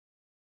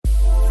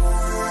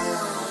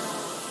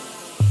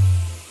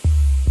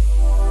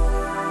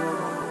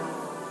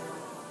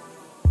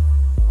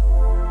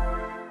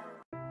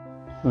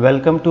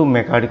Welcome to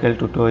Mechanical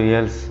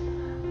Tutorials.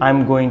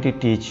 I'm going to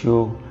teach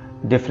you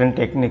different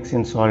techniques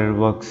in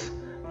SolidWorks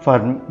for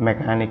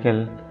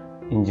mechanical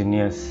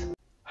engineers.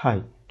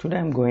 Hi, today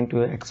I'm going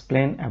to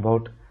explain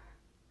about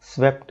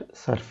swept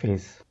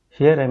surface.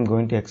 Here I'm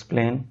going to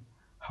explain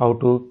how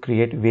to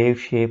create wave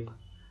shape,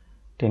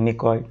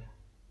 tenicoid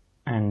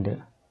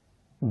and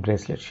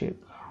bracelet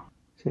shape.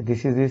 So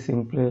this is a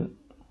simple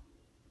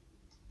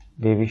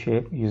wavy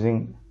shape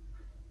using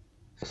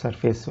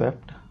surface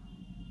swept.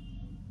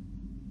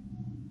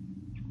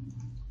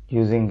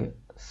 Using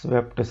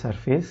swept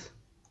surface,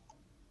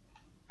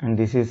 and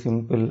this is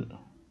simple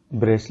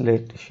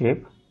bracelet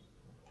shape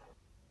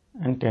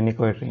and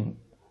tenicoid ring.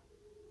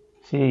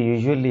 See,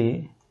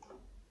 usually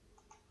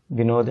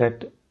we know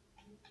that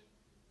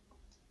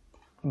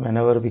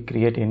whenever we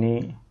create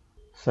any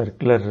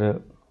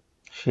circular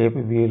shape,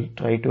 we will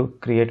try to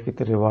create with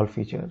a revolve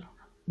feature,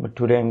 but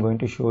today I am going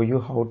to show you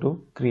how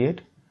to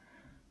create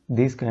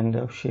these kind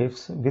of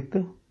shapes with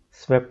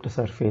swept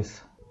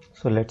surface.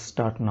 So let's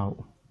start now.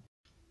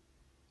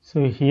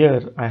 So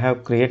here I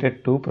have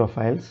created two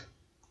profiles.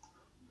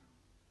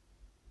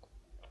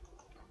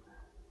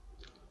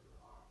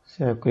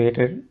 So I have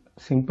created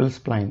simple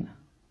spline,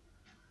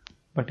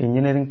 but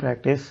engineering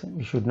practice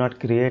we should not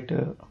create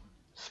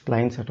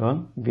splines at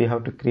all. We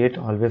have to create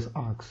always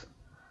arcs,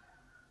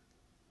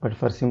 but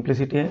for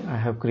simplicity I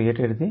have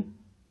created the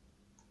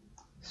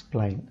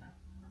spline.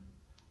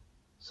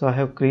 So I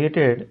have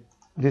created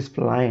this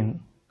spline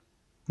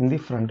in the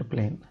front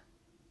plane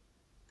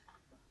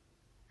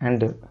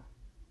and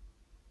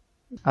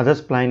other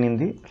spline in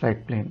the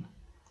right plane.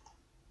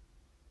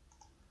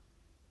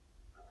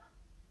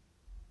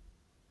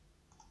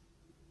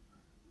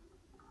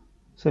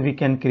 So we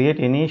can create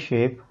any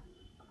shape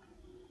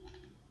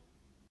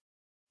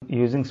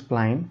using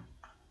spline,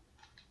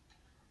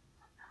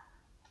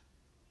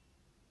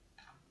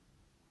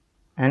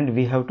 and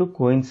we have to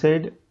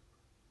coincide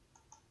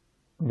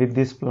with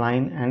this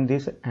spline and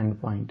this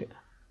endpoint.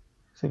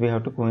 So we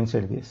have to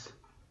coincide this.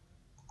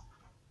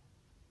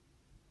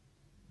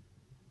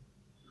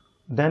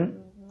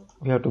 Then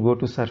we have to go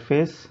to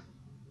surface,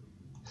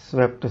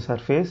 swept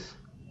surface,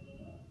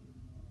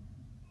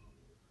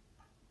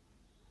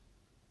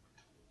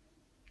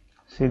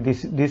 see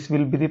this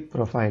will be the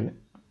profile.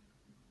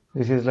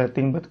 This is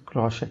nothing but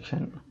cross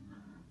section,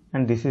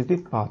 and this is the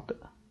path.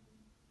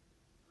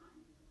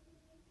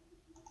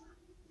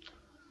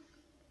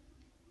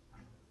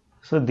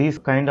 So these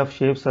kind of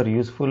shapes are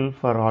useful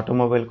for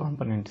automobile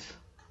components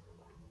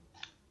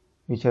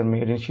which are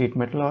made in sheet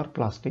metal or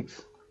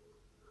plastics.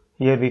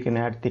 Here we can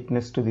add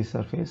thickness to the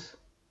surface.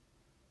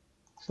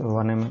 So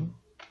 1 mm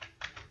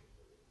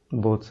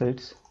both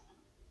sides.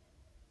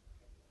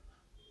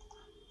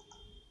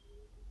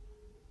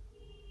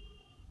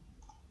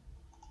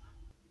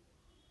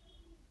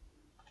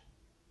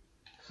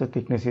 So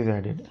thickness is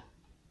added.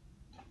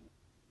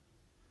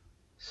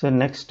 So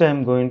next I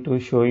am going to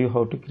show you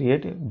how to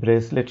create a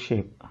bracelet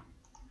shape.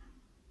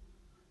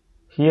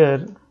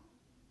 Here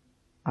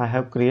I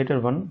have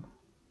created one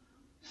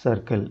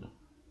circle.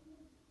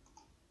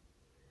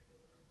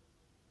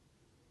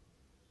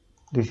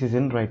 This is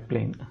in right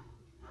plane.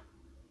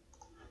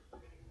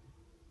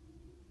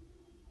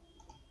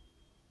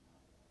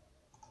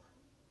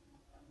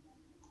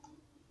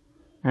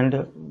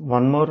 And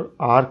one more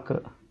arc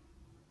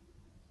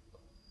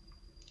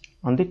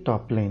on the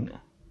top plane.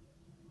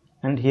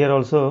 And here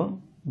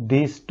also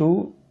these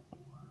two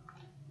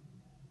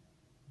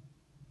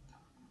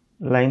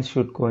lines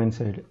should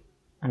coincide.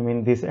 I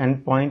mean this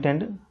end point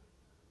and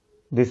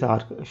this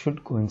arc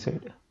should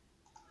coincide.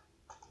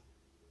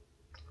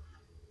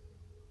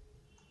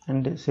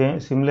 And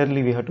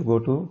similarly we have to go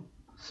to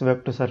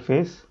swept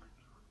surface,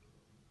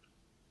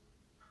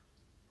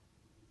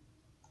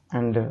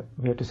 and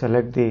we have to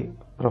select the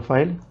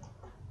profile,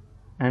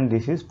 and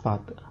this is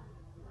path.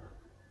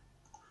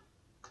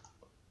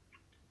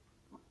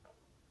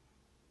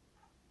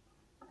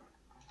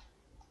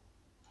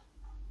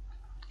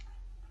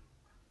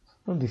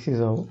 So this is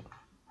how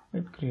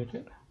it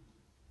created.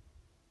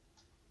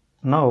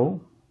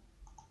 Now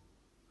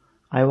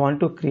I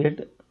want to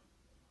create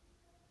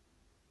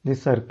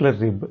this circular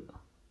rib.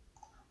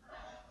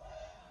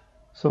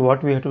 So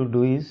what we have to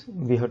do is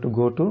we have to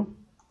go to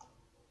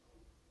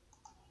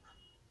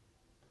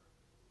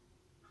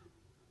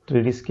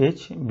 3D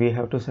sketch. We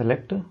have to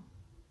select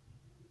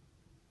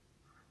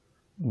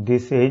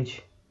this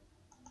edge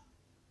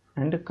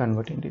and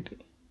convert entity.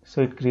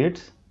 So it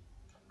creates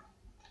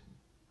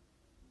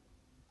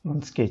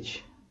one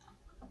sketch.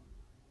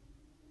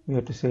 We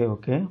have to say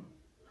OK.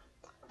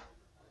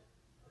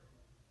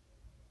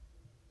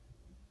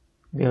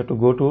 We have to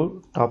go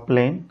to top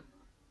plane.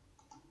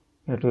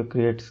 We have to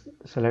create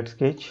select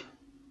sketch,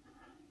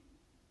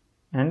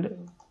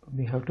 and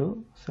we have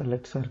to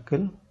select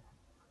circle.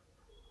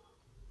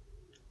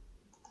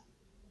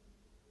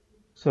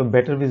 So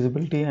better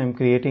visibility, I am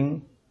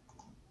creating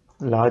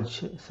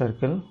large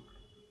circle.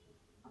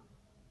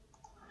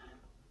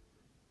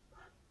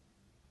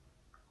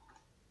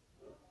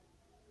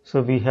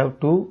 So we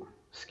have two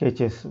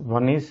sketches.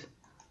 One is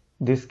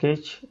this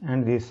sketch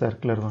and this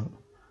circular one.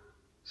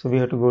 So we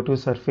have to go to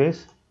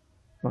surface,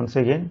 once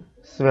again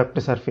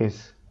swept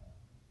surface.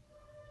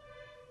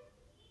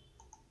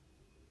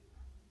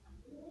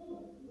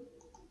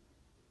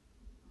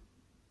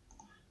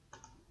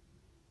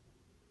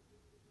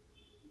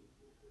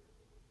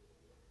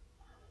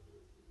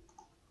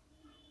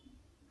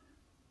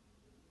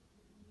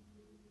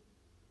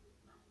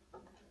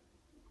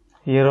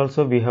 Here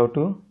also we have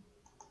to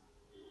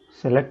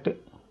select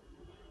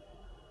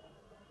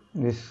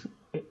this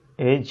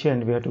edge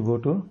and we have to go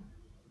to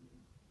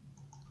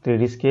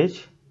 3D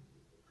sketch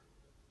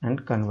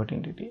and convert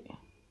entity.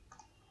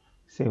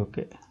 Say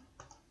OK.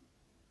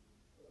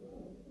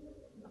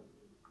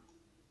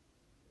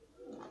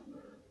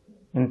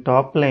 In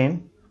top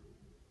plane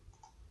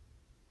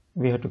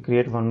we have to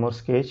create one more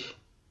sketch.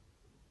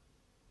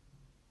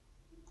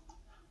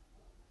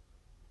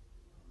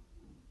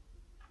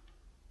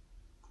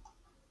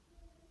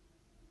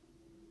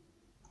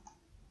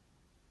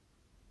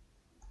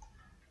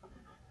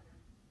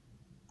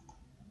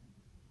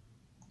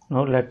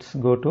 Now let's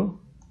go to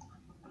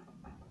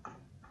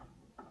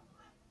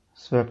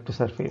swept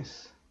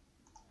surface.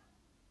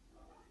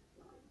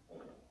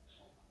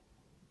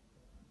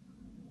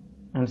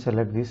 And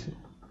select this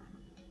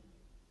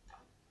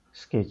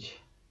sketch.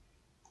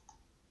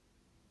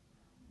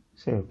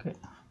 Say OK.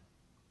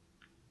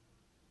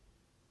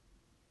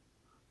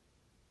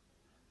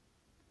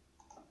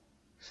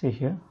 See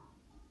here.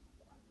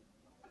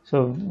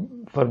 So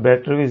for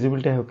better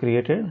visibility I have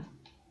created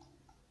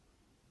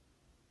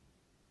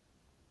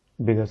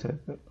bigger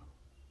circle.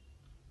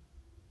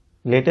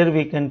 Later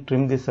we can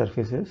trim the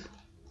surfaces.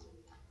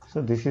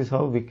 So this is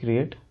how we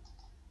create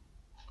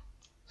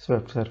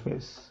swept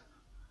surface.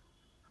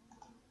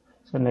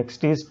 So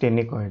next is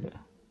tenicoid.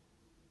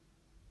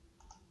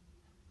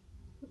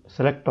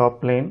 Select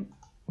top plane,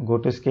 go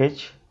to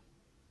sketch.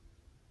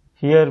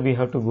 Here we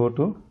have to go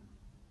to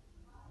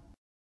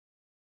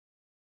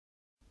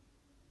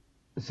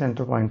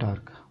center point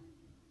arc.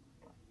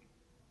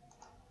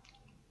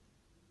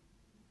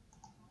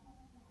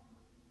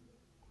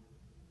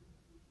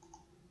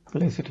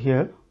 Place it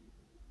here.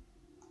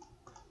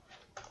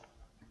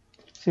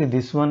 See,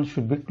 this one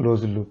should be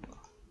closed loop.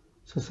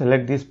 So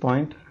select this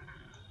point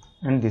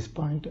and this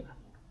point.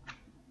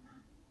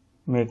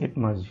 Make it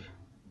merge.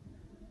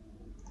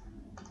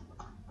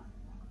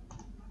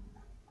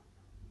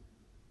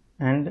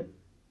 And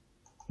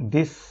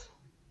this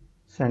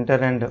center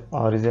and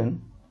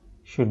origin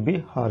should be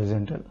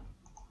horizontal.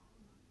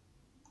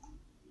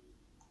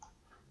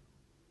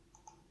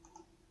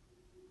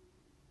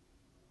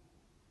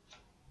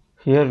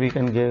 Here we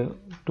can give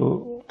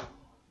to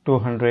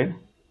 200.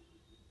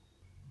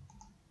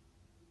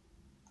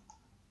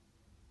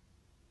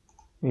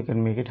 We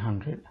can make it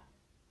 100.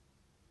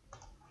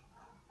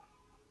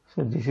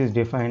 So this is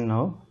defined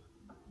now.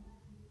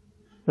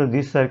 So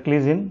this circle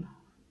is in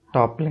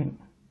top plane.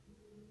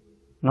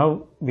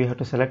 Now we have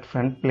to select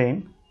front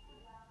plane.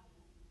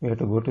 We have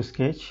to go to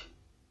sketch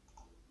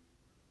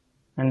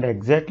and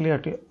exactly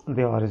at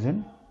the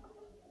origin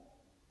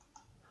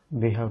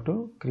we have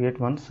to create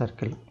one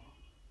circle.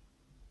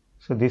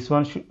 So this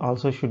one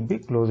also should be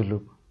closed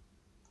loop.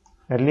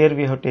 Earlier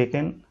we have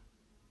taken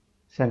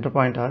center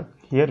point arc.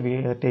 Here we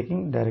are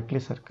taking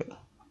directly circle.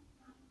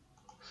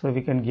 So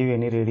we can give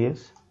any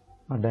radius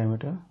or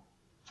diameter.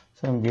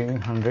 So I am giving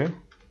 100.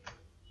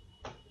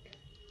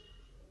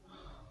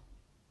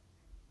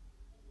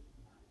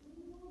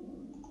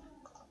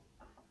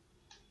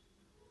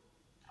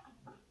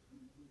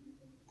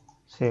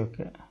 Say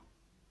OK.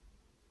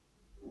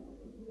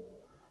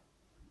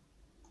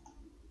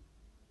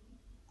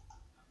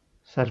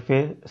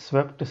 Surface,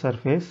 swept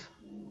surface,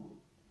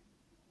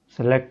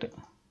 select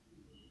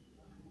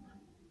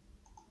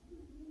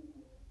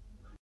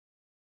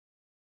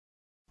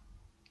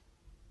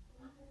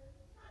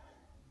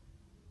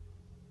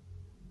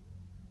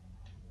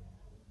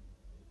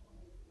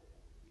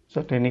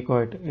so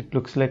tenicoid, it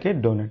looks like a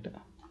donut,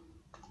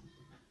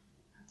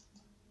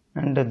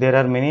 and there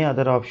are many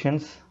other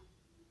options.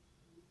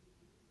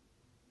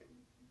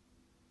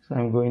 So I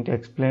am going to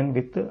explain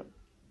with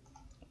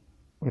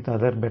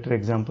other better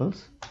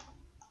examples.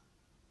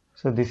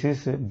 So this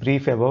is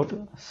brief about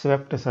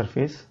swept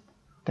surface.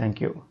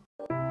 Thank you.